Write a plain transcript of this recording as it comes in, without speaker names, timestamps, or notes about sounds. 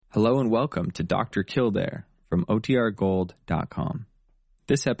Hello and welcome to Dr. Kildare from OTRGold.com.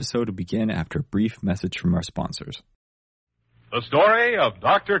 This episode will begin after a brief message from our sponsors. The story of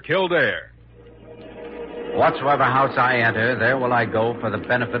Dr. Kildare. Whatsoever house I enter, there will I go for the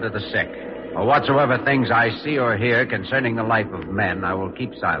benefit of the sick. For whatsoever things I see or hear concerning the life of men, I will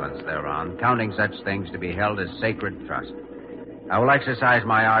keep silence thereon, counting such things to be held as sacred trust. I will exercise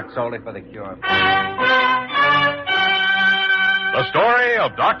my art solely for the cure of... The story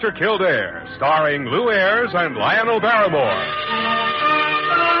of Dr. Kildare, starring Lou Ayres and Lionel Barrymore.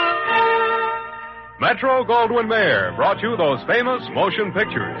 Metro-Goldwyn-Mayer brought you those famous motion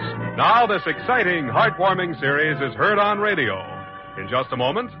pictures. Now this exciting, heartwarming series is heard on radio. In just a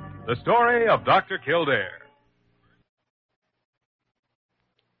moment, the story of Dr. Kildare.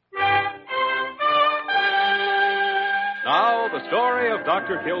 Now, the story of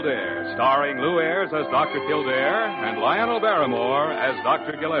Dr. Kildare, starring Lou Ayres as Dr. Kildare and Lionel Barrymore as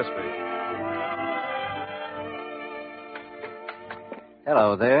Dr. Gillespie.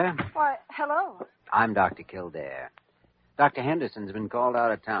 Hello there. Why, hello. I'm Dr. Kildare. Dr. Henderson's been called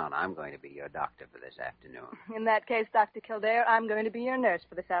out of town. I'm going to be your doctor for this afternoon. In that case, Dr. Kildare, I'm going to be your nurse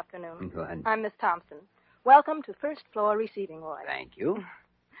for this afternoon. Good. I'm Miss Thompson. Welcome to First Floor Receiving Ward. Thank you.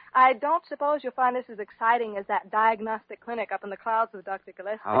 I don't suppose you'll find this as exciting as that diagnostic clinic up in the clouds with Dr.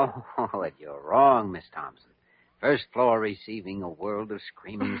 Gillespie. Oh, you're wrong, Miss Thompson. First floor receiving, a world of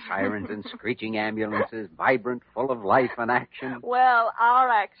screaming sirens and screeching ambulances, vibrant, full of life and action. Well, our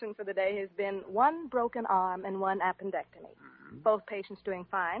action for the day has been one broken arm and one appendectomy. Mm-hmm. Both patients doing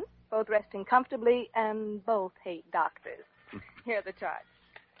fine, both resting comfortably, and both hate doctors. Here are the charts.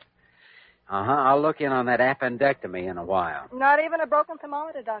 I'll look in on that appendectomy in a while. Not even a broken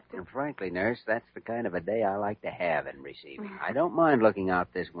thermometer, Doctor. And frankly, nurse, that's the kind of a day I like to have in receiving. I don't mind looking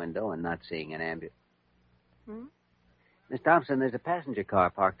out this window and not seeing an ambulance. Miss Thompson, there's a passenger car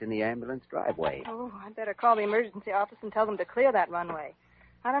parked in the ambulance driveway. Oh, I'd better call the emergency office and tell them to clear that runway.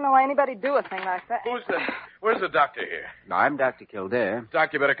 I don't know why anybody'd do a thing like that. Where's the doctor here? I'm Dr. Kildare.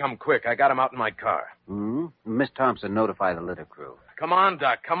 Doc, you better come quick. I got him out in my car. Miss Thompson, notify the litter crew. Come on,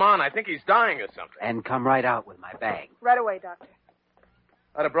 Doc. Come on. I think he's dying or something. And come right out with my bag. Right away, Doctor.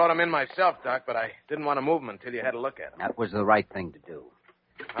 I'd have brought him in myself, Doc, but I didn't want to move him until you had a look at him. That was the right thing to do.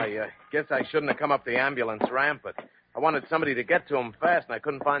 I guess I shouldn't have come up the ambulance ramp, but I wanted somebody to get to him fast, and I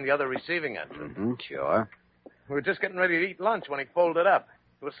couldn't find the other receiving end. Sure. We were just getting ready to eat lunch when he folded up.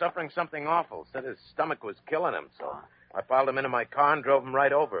 He was suffering something awful. Said his stomach was killing him, so I piled him into my car and drove him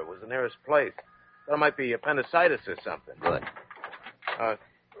right over. It was the nearest place. Thought it might be appendicitis or something. Good.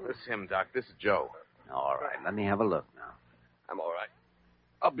 This is him, Doc. This is Joe. All right. Let me have a look now. I'm all right.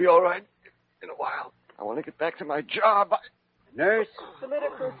 I'll be all right in a while. I want to get back to my job. Nurse? The litter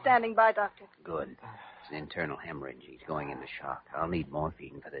crew's standing by, Doctor. Good. It's an internal hemorrhage. He's going into shock. I'll need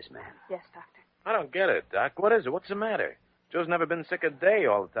morphine for this man. Yes, Doctor. I don't get it, Doc. What is it? What's the matter? Joe's never been sick a day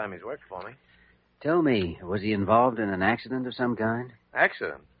all the time he's worked for me. Tell me, was he involved in an accident of some kind?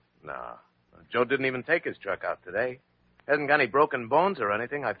 Accident? No. Joe didn't even take his truck out today. Hasn't got any broken bones or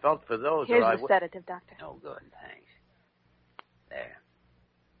anything. I felt for those. Here's the sedative, Doctor. Oh, good. Thanks. There.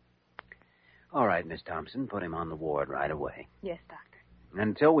 All right, Miss Thompson, put him on the ward right away. Yes, Doctor.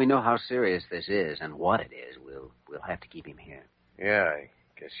 Until we know how serious this is and what it is, we'll have to keep him here. Yeah, I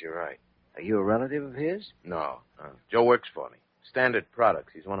guess you're right. Are you a relative of his? No. Joe works for me. Standard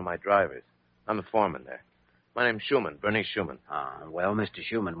Products. He's one of my drivers. I'm the foreman there. My name's Schumann, Bernice Schumann. Well, Mr.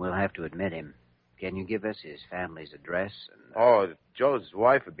 Schumann, we'll have to admit him. Can you give us his family's address? Joe's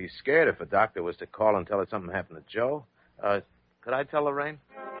wife would be scared if a doctor was to call and tell her something happened to Joe. Could I tell Lorraine?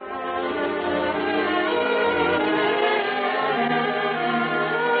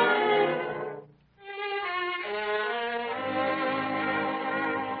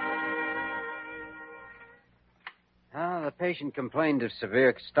 The patient complained of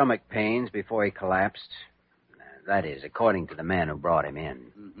severe stomach pains before he collapsed. That is, according to the man who brought him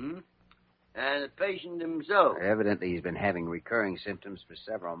in. Mm-hmm. And the patient himself? Evidently, he's been having recurring symptoms for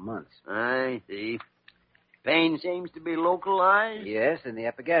several months. I see. Pain seems to be localized? Yes, in the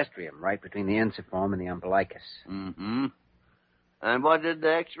epigastrium, right between the ensiform and the umbilicus. Mm-hmm. And what did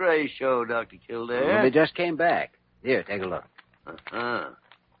the X-rays show, Dr. Kildare? Well, they just came back. Here, take a look. Uh-huh.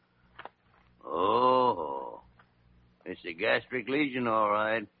 Oh. It's a gastric lesion, all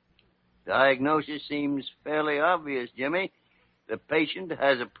right. Diagnosis seems fairly obvious, Jimmy. The patient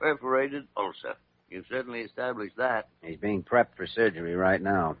has a perforated ulcer. You've certainly established that. He's being prepped for surgery right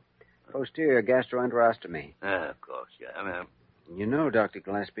now. Posterior gastroenterostomy. Of course, yeah. You know, Dr.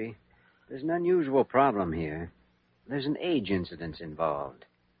 Gillespie, there's an unusual problem here. There's an age incidence involved.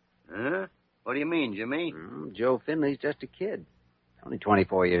 Huh? What do you mean, Jimmy? Joe Finley's just a kid. Only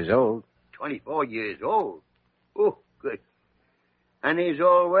 24 years old. 24 years old? Oh, good. And he's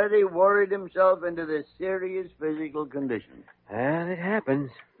already worried himself into this serious physical condition. Well, it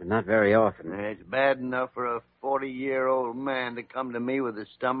happens, but not very often. It's bad enough for a 40-year-old man to come to me with a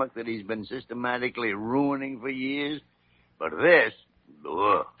stomach that he's been systematically ruining for years. But this...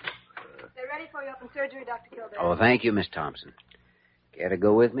 Ugh. They're ready for you up in surgery, Dr. Kildare. Oh, thank you, Miss Thompson. Care to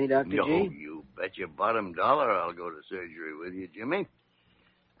go with me, Dr. No, G? you bet your bottom dollar I'll go to surgery with you, Jimmy.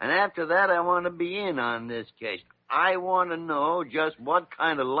 And after that, I want to be in on this case. I want to know just what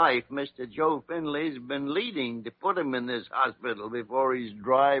kind of life Mr. Joe Finley's been leading to put him in this hospital before he's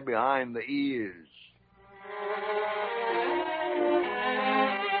dry behind the ears.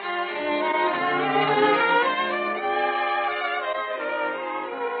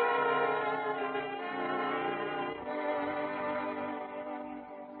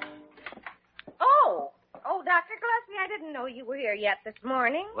 Oh, Dr. Gillespie, I didn't know you were here yet this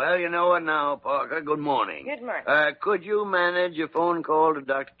morning. Well, you know what now, Parker. Good morning. Good morning. Could you manage a phone call to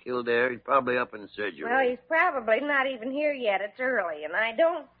Dr. Kildare? He's probably up in surgery. Well, he's probably not even here yet. It's early, and I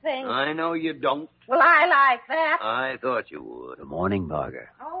don't think... I know you don't. Well, I like that. I thought you would. Good morning, Parker.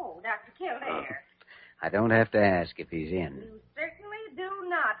 Oh, Dr. Kildare. I don't have to ask if he's in. You certainly do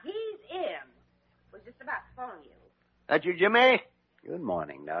not. He's in. Was just about to phone you. That you, Jimmy? Good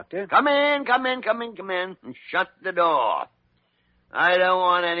morning, Doctor. Come in. And shut the door. I don't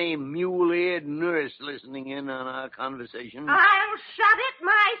want any mule-eared nurse listening in on our conversation. I'll shut it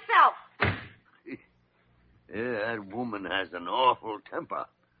myself. Yeah, that woman has an awful temper.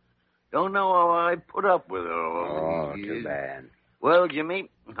 Don't know how I put up with her all these years. Too bad. Well, Jimmy,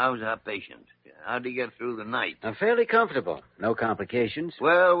 how's our patient? How'd he get through the night? I'm fairly comfortable. No complications.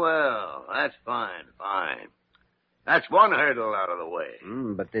 Well, that's fine. That's one hurdle out of the way.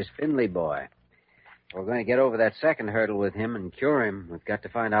 But this Finley boy, we're going to get over that second hurdle with him and cure him. We've got to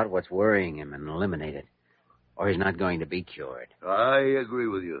find out what's worrying him and eliminate it. Or he's not going to be cured. I agree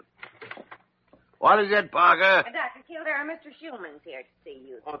with you. What is it, Parker? Dr. Kildare, Mr. Schumann's here to see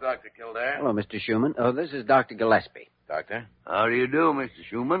you. Oh, Dr. Kildare. Hello, Mr. Schumann. Oh, this is Dr. Gillespie. Doctor? How do you do, Mr.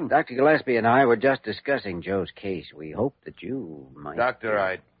 Schumann? Dr. Gillespie and I were just discussing Joe's case. We hope that you might... Doctor,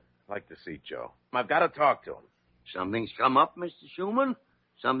 I'd like to see Joe. I've got to talk to him. Something's come up, Mr. Schumann?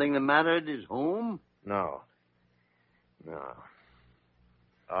 Something the matter at his home? No. Oh,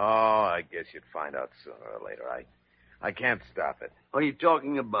 I guess you'd find out sooner or later. I can't stop it. What are you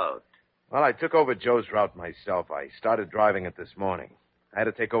talking about? Well, I took over Joe's route myself. I started driving it this morning. I had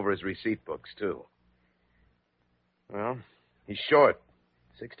to take over his receipt books, too. Well, he's short.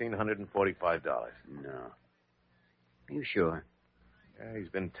 $1,645. No. You sure? Yeah, he's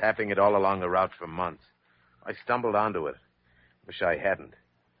been tapping it all along the route for months. I stumbled onto it. Wish I hadn't.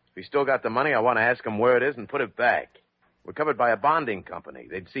 If he's still got the money, I want to ask him where it is and put it back. We're covered by a bonding company.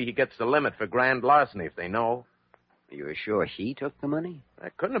 They'd see he gets the limit for grand larceny if they know. You're sure he took the money?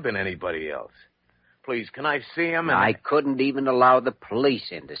 That couldn't have been anybody else. Please, can I see him? I couldn't even allow the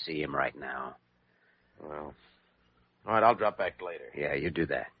police in to see him right now. Well, all right, I'll drop back later. Yeah, you do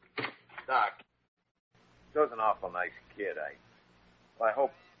that. Doc, Joe's an awful nice kid. I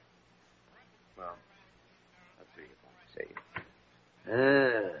hope... Well, let's see.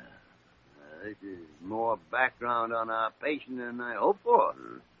 This is more background on our patient than I hoped for.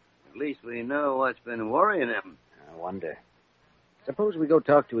 At least we know what's been worrying him. I wonder. Suppose we go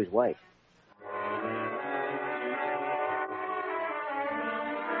talk to his wife.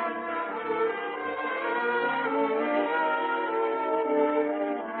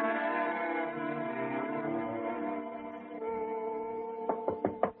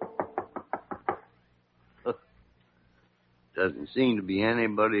 Doesn't seem to be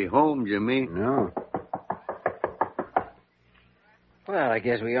anybody home, Jimmy. No. Well, I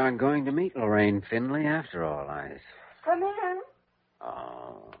guess we aren't going to meet Lorraine Finley after all. Come in.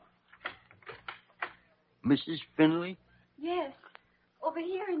 Oh. Mrs. Finley? Yes. Over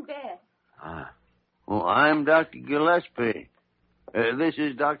here in bed. Ah. Oh, I'm Dr. Gillespie. This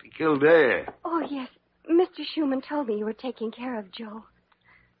is Dr. Kildare. Oh, yes. Mr. Schumann told me you were taking care of Joe.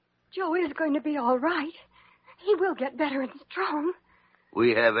 Joe is going to be all right. He will get better and strong.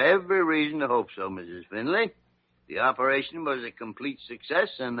 We have every reason to hope so, Mrs. Finley. The operation was a complete success,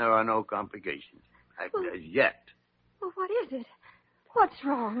 and there are no complications. As yet. Well, what is it? What's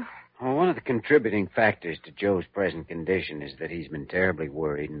wrong? Well, one of the contributing factors to Joe's present condition is that he's been terribly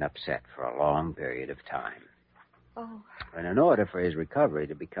worried and upset for a long period of time. Oh. And in order for his recovery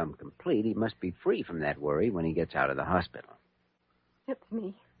to become complete, he must be free from that worry when he gets out of the hospital. It's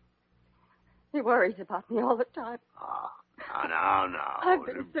me. He worries about me all the time. Oh, no. I've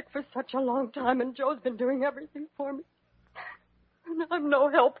been sick for such a long time, and Joe's been doing everything for me. And I'm no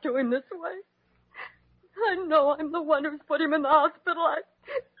help to him this way. I know I'm the one who's put him in the hospital.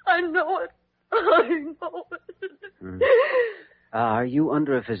 I know it. I know it. Are you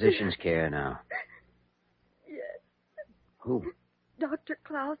under a physician's care now? Yes. Who? Dr.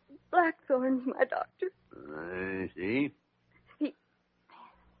 Klaus Blackthorn's my doctor. I see.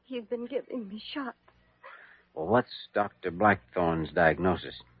 He's been giving me shots. Well, what's Dr. Blackthorn's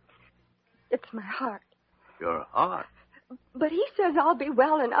diagnosis? It's my heart. Your heart? But he says I'll be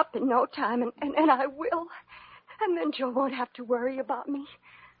well and up in no time, and I will. And then Joe won't have to worry about me.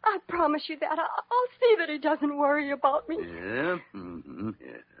 I promise you that. I'll see that he doesn't worry about me. Yeah? Mm-hmm.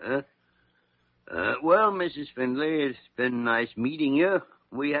 Yeah. Well, Mrs. Finley, it's been nice meeting you.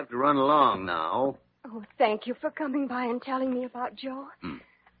 We have to run along now. Oh, thank you for coming by and telling me about Joe.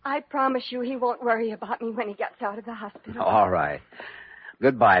 I promise you he won't worry about me when he gets out of the hospital. All right.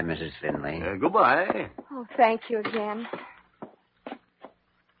 Goodbye, Mrs. Finley. Goodbye. Oh, thank you again.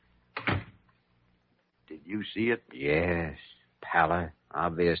 Did you see it? Yes. Pallor,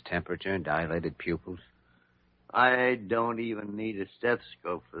 obvious temperature, dilated pupils. I don't even need a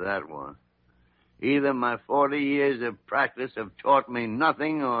stethoscope for that one. Either my 40 years of practice have taught me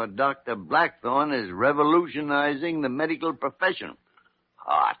nothing, or Dr. Blackthorn is revolutionizing the medical profession.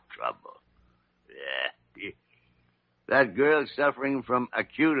 Heart trouble. Yeah. That girl's suffering from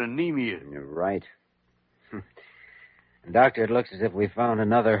acute anemia. You're right. Doctor, it looks as if we found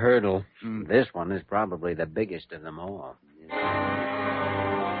another hurdle. This one is probably the biggest of them all.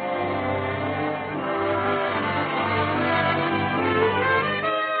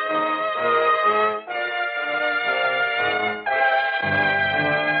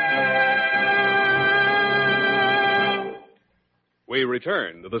 We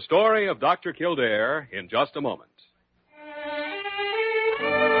return to the story of Dr. Kildare in just a moment.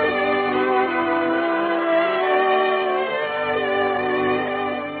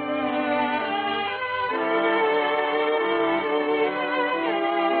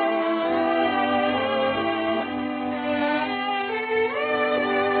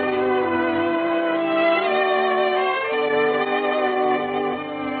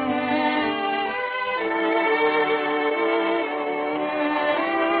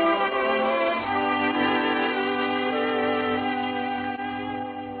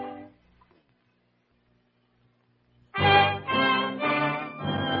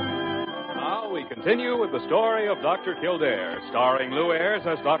 Continue with the story of Dr. Kildare, starring Lou Ayres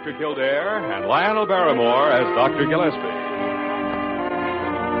as Dr. Kildare and Lionel Barrymore as Dr. Gillespie.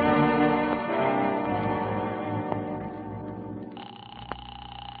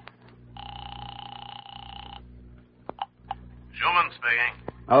 Schumann speaking.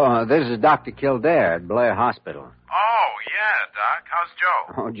 Oh, this is Dr. Kildare at Blair Hospital. Oh, yeah, Doc. How's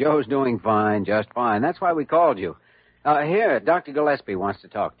Joe? Oh, Joe's doing fine, just fine. That's why we called you. Here, Dr. Gillespie wants to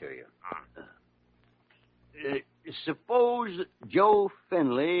talk to you. Suppose Joe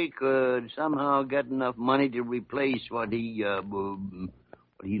Finley could somehow get enough money to replace what he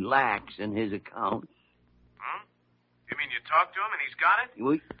lacks in his accounts. Huh? You mean you talked to him and he's got it?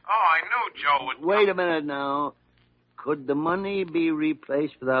 We... Oh, I knew Joe would... Wait a minute now. Could the money be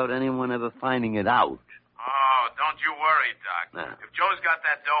replaced without anyone ever finding it out? Oh, don't you worry, Doc. Nah. If Joe's got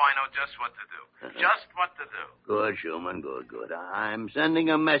that dough, I know just what to do. Just what to do. Good, Schumann, good. I'm sending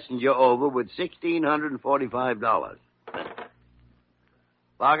a messenger over with $1,645.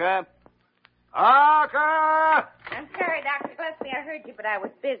 Parker? Parker! I'm sorry, Dr. Gillespie, I heard you, but I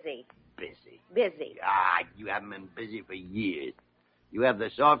was busy. Busy? You haven't been busy for years. You have the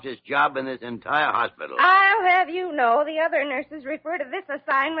softest job in this entire hospital. I'll have you know the other nurses refer to this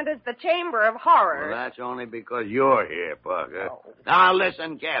assignment as the Chamber of Horrors. Well, that's only because you're here, Parker. Oh. Now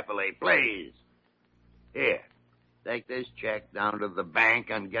listen carefully, please. Here, take this check down to the bank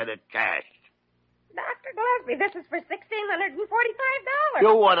and get it cashed. Dr. Gillespie, this is for $1,645.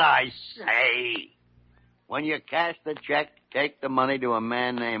 Do what I say. When you cash the check, take the money to a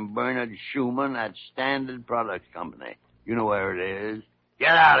man named Bernard Schumann at Standard Products Company. You know where it is. Get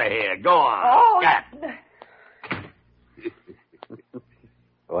out of here. Go on. Oh,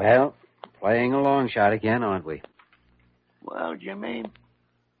 Well, playing a long shot again, aren't we? Well, Jimmy,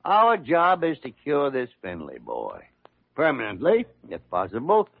 our job is to cure this Finley boy. Permanently, if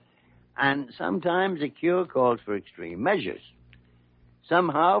possible. And sometimes a cure calls for extreme measures.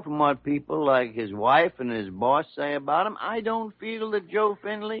 Somehow, from what people like his wife and his boss say about him, I don't feel that Joe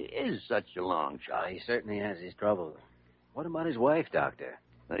Finley is such a long shot. He certainly has his trouble. What about his wife, Doctor?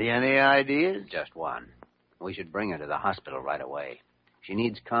 Any ideas? Just one. We should bring her to the hospital right away. She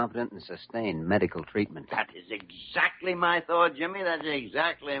needs competent and sustained medical treatment. That is exactly my thought, Jimmy. That's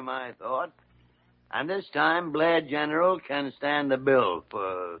exactly my thought. And this time, Blair General can stand the bill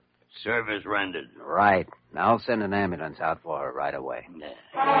for service rendered. Right. I'll send an ambulance out for her right away.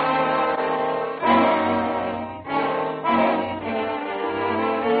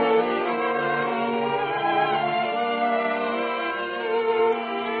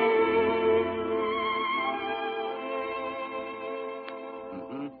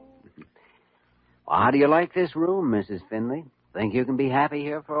 Well, how do you like this room, Mrs. Finley? Think you can be happy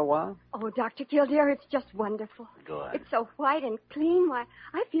here for a while? Oh, Dr. Kildare, it's just wonderful. Good. It's so white and clean. Why,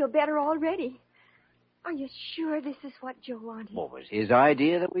 I feel better already. Are you sure this is what Joe wanted? What was his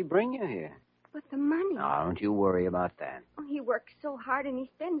idea that we bring you here? But the money. No, don't you worry about that. Oh, he works so hard and he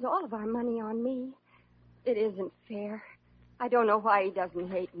spends all of our money on me. It isn't fair. I don't know why he doesn't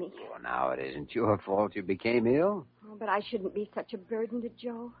hate me. Well, now, it isn't your fault you became ill. Oh, but I shouldn't be such a burden to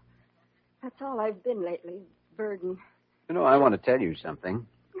Joe. That's all I've been lately, burden. You know, I want to tell you something.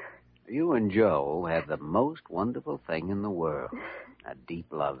 You and Joe have the most wonderful thing in the world, a deep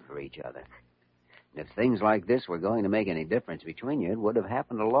love for each other. And if things like this were going to make any difference between you, it would have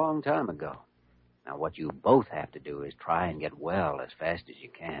happened a long time ago. Now, what you both have to do is try and get well as fast as you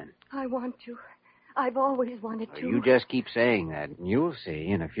can. I want to. I've always wanted to. You just keep saying that, and you'll see.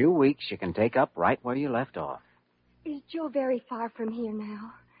 In a few weeks, you can take up right where you left off. Is Joe very far from here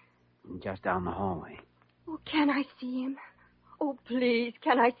now? Just down the hallway. Oh, can I see him? Oh, please,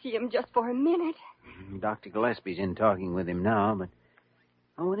 can I see him just for a minute? Dr. Gillespie's in talking with him now, but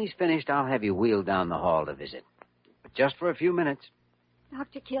when he's finished, I'll have you wheeled down the hall to visit. But just for a few minutes.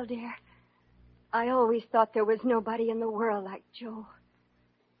 Dr. Kildare, I always thought there was nobody in the world like Joe.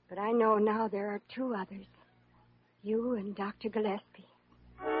 But I know now there are two others. You and Dr. Gillespie.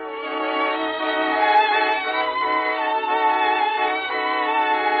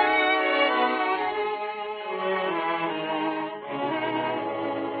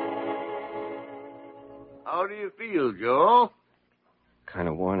 How do you feel, Joe? Kind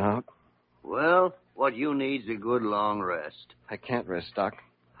of worn out. Well, what you need's a good long rest. I can't rest, Doc.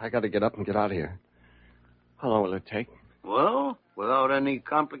 I got to get up and get out of here. How long will it take? Well, without any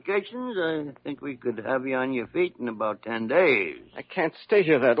complications, I think we could have you on your feet in about 10 days. I can't stay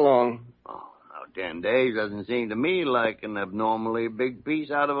here that long. Oh, now 10 days doesn't seem to me like an abnormally big piece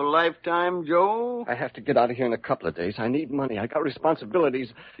out of a lifetime, Joe. I have to get out of here in a couple of days. I need money. I got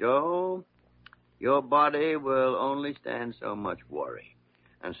responsibilities. Joe, your body will only stand so much worry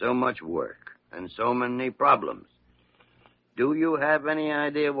and so much work and so many problems. Do you have any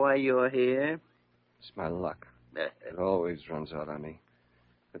idea why you're here? It's my luck. It always runs out on me.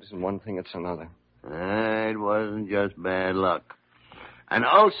 It isn't one thing, it's another. It wasn't just bad luck. An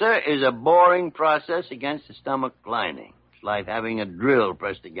ulcer is a boring process against the stomach lining. It's like having a drill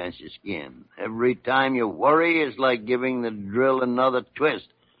pressed against your skin. Every time you worry, it's like giving the drill another twist.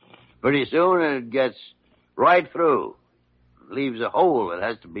 Pretty soon it gets right through. It leaves a hole that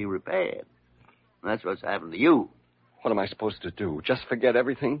has to be repaired. And that's what's happened to you. What am I supposed to do? Just forget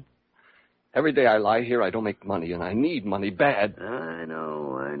everything? Every day I lie here, I don't make money, and I need money bad. I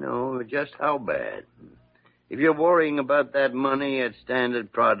know. Just how bad. If you're worrying about that money at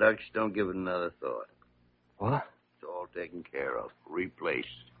Standard Products, don't give it another thought. What? It's all taken care of. Replaced.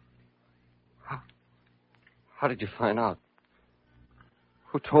 How did you find out?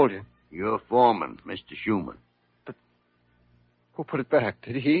 Who told you? Your foreman, Mr. Schumann. But who put it back?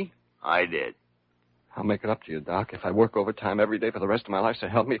 Did he? I did. I'll make it up to you, Doc. If I work overtime every day for the rest of my life, so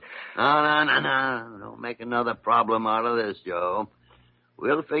help me. No. Don't make another problem out of this, Joe.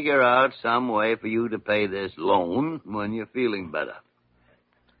 We'll figure out some way for you to pay this loan when you're feeling better.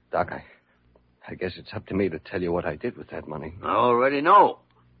 Doc, I guess it's up to me to tell you what I did with that money. I already know.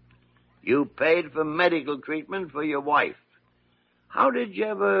 You paid for medical treatment for your wife. How did you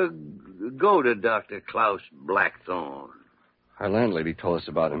ever go to Dr. Klaus Blackthorne? Our landlady told us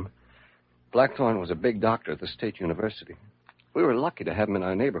about him. Blackthorne was a big doctor at the State University. We were lucky to have him in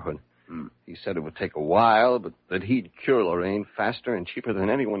our neighborhood. He said it would take a while, but that he'd cure Lorraine faster and cheaper than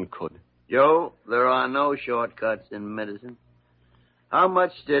anyone could. Joe, there are no shortcuts in medicine. How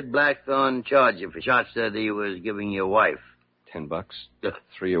much did Blackthorne charge you for shots that he was giving your wife? $10.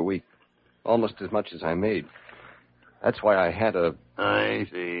 3 a week. Almost as much as I made. That's why I had a... I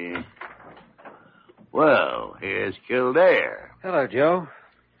see. Well, here's Kildare. Hello, Joe.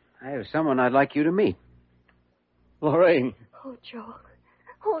 I have someone I'd like you to meet. Lorraine. Oh, Joe.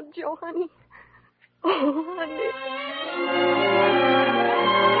 Oh, Joe, honey. Oh, honey.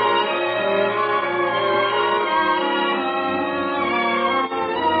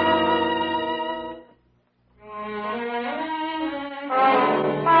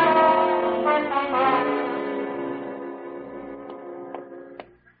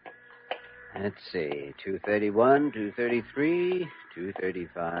 Let's see. 231, 233,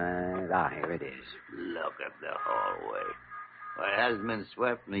 235. Ah, here it is. Look at the hallway. Well, it hasn't been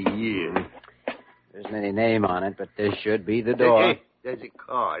swept in a year. There isn't any name on it, but this should be the door. Hey, there's a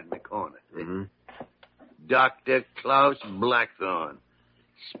card in the corner. Mm-hmm. Dr. Klaus Blackthorne,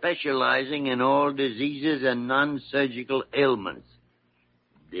 specializing in all diseases and non-surgical ailments.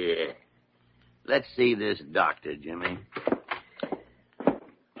 There. Let's see this doctor, Jimmy.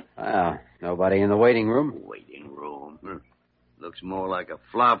 Well, nobody in the waiting room. Waiting room. Looks more like a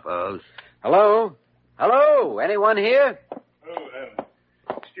flop house. Hello? Hello? Anyone here? Oh,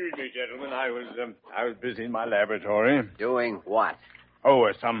 excuse me, gentlemen. I was busy in my laboratory. Doing what?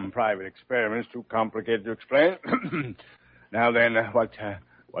 Oh, some private experiments too complicated to explain. Now then, what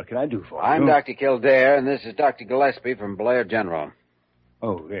can I do for you? I'm Dr. Kildare, and this is Dr. Gillespie from Blair General.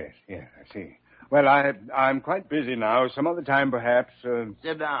 Oh, yes, I see. Well, I'm quite busy now. Some other time, perhaps.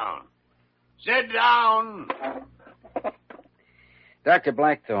 Sit down. Sit down! Dr.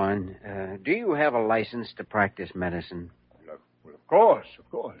 Blackthorne, do you have a license to practice medicine? Well, of course.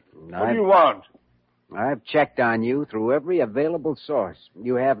 What do you want? I've checked on you through every available source.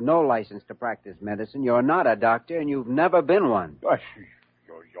 You have no license to practice medicine. You're not a doctor, and you've never been one. Gosh,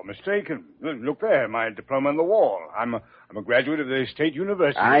 you're mistaken. Look there, my diploma on the wall. I'm a graduate of the State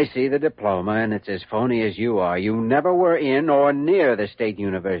University. I see the diploma, and it's as phony as you are. You never were in or near the State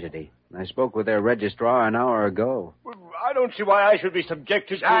University. I spoke with their registrar an hour ago. Well, I don't see why I should be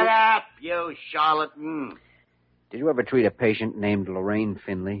subjected to... Shut up, you charlatan. Did you ever treat a patient named Lorraine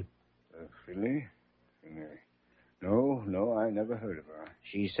Finley? Finley? No, I never heard of her.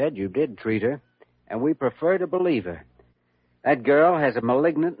 She said you did treat her, and we prefer to believe her. That girl has a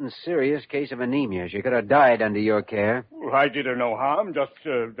malignant and serious case of anemia. She could have died under your care. Well, I did her no harm, just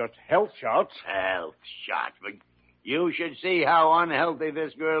health shots. Health shots? But you should see how unhealthy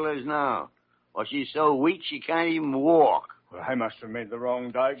this girl is now. Well, she's so weak she can't even walk. Well, I must have made the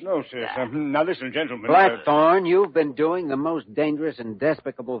wrong diagnosis. Now, listen, gentlemen. Blackthorne, you've been doing the most dangerous and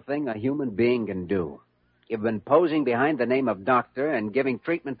despicable thing a human being can do. You've been posing behind the name of doctor and giving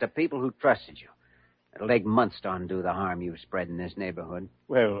treatment to people who trusted you. It'll take months to undo the harm you've spread in this neighborhood.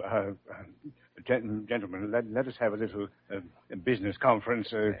 Well, gentlemen, let us have a little business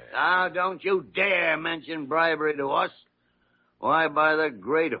conference. Now, don't you dare mention bribery to us. Why, by the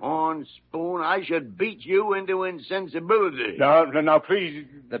great horn spoon, I should beat you into insensibility. Now, please.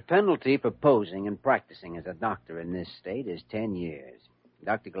 The penalty for posing and practicing as a doctor in this state is 10 years.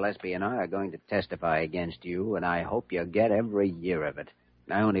 Dr. Gillespie and I are going to testify against you, and I hope you get every year of it.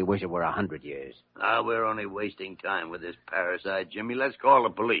 I only wish it were 100 years. Now, we're only wasting time with this parasite, Jimmy. Let's call the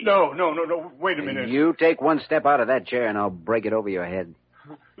police. No. Wait a minute. You take one step out of that chair, and I'll break it over your head.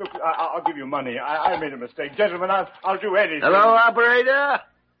 Look, I'll give you money. I made a mistake. Gentlemen, I'll do anything. Hello, operator?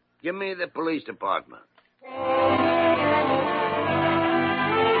 Give me the police department.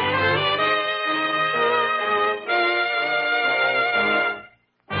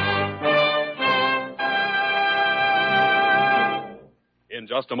 In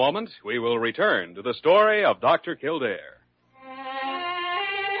just a moment, we will return to the story of Dr. Kildare.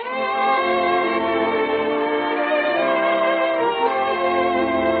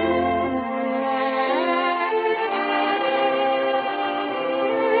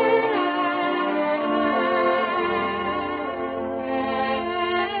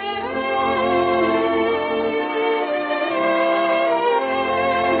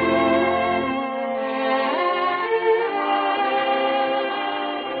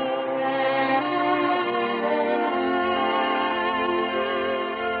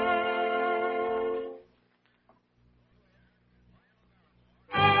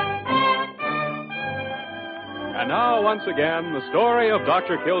 And now, once again, the story of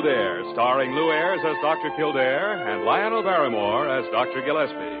Dr. Kildare, starring Lou Ayres as Dr. Kildare and Lionel Barrymore as Dr.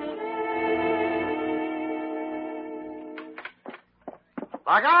 Gillespie.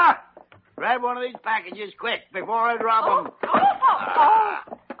 Parker, grab one of these packages quick before I drop them.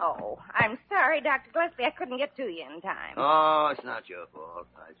 Oh, I'm sorry, Dr. Gillespie. I couldn't get to you in time. Oh, it's not your fault,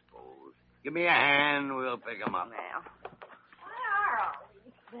 I suppose. Give me a hand. We'll pick them up. Now, what are all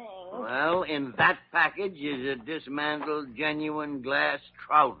these things? Well, in that package is a dismantled, genuine glass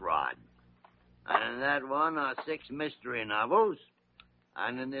trout rod. And in that one are 6 mystery novels.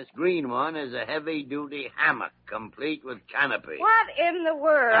 And in this green one is a heavy-duty hammock, complete with canopy. What in the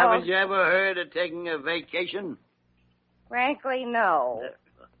world? Haven't you ever heard of taking a vacation? Frankly, no.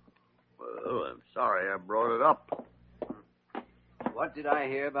 Well, I'm sorry I brought it up. What did I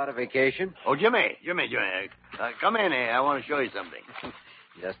hear about a vacation? Oh, Jimmy. Come in here. I want to show you something.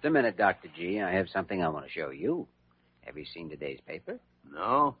 Just a minute, Dr. G. I have something I want to show you. Have you seen today's paper?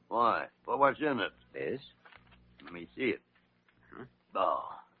 No? Why? Well, what's in it? This? Let me see it. Oh.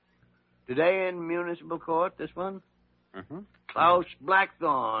 Today in municipal court, this one? Mm-hmm. Klaus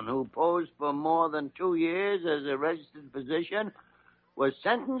Blackthorn, who posed for more than 2 years as a registered physician, was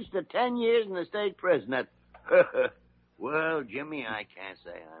sentenced to 10 years in the state prison at... Well, Jimmy, I can't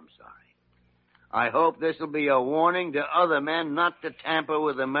say I'm sorry. I hope this will be a warning to other men not to tamper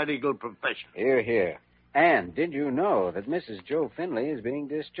with the medical profession. Hear, hear. And did you know that Mrs. Joe Finley is being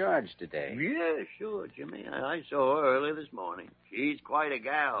discharged today? Yeah, sure, Jimmy. I saw her early this morning. She's quite a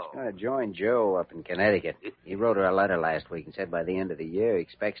gal. She's going to join Joe up in Connecticut. He wrote her a letter last week and said by the end of the year he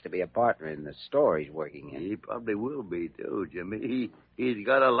expects to be a partner in the store he's working in. He probably will be, too, Jimmy. He's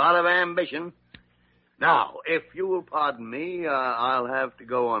got a lot of ambition. Now, if you will pardon me, I'll have to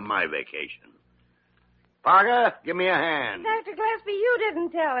go on my vacation. Parker, give me a hand. Dr. Gillespie, you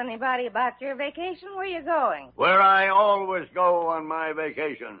didn't tell anybody about your vacation. Where you going? Where I always go on my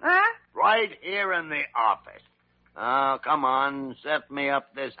vacation. Huh? Right here in the office. Now, come on, set me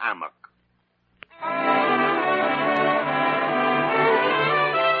up this hammock.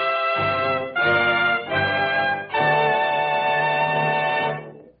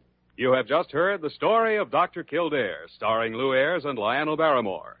 You have just heard the story of Dr. Kildare, starring Lou Ayres and Lionel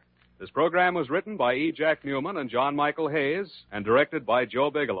Barrymore. This program was written by E. Jack Newman and John Michael Hayes and directed by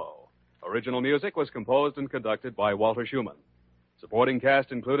Joe Bigelow. Original music was composed and conducted by Walter Schumann. Supporting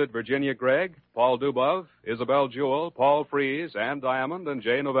cast included Virginia Gregg, Paul Dubov, Isabel Jewell, Paul Fries, Ann Diamond, and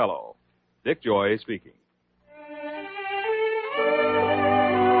Jay Novello. Dick Joy speaking.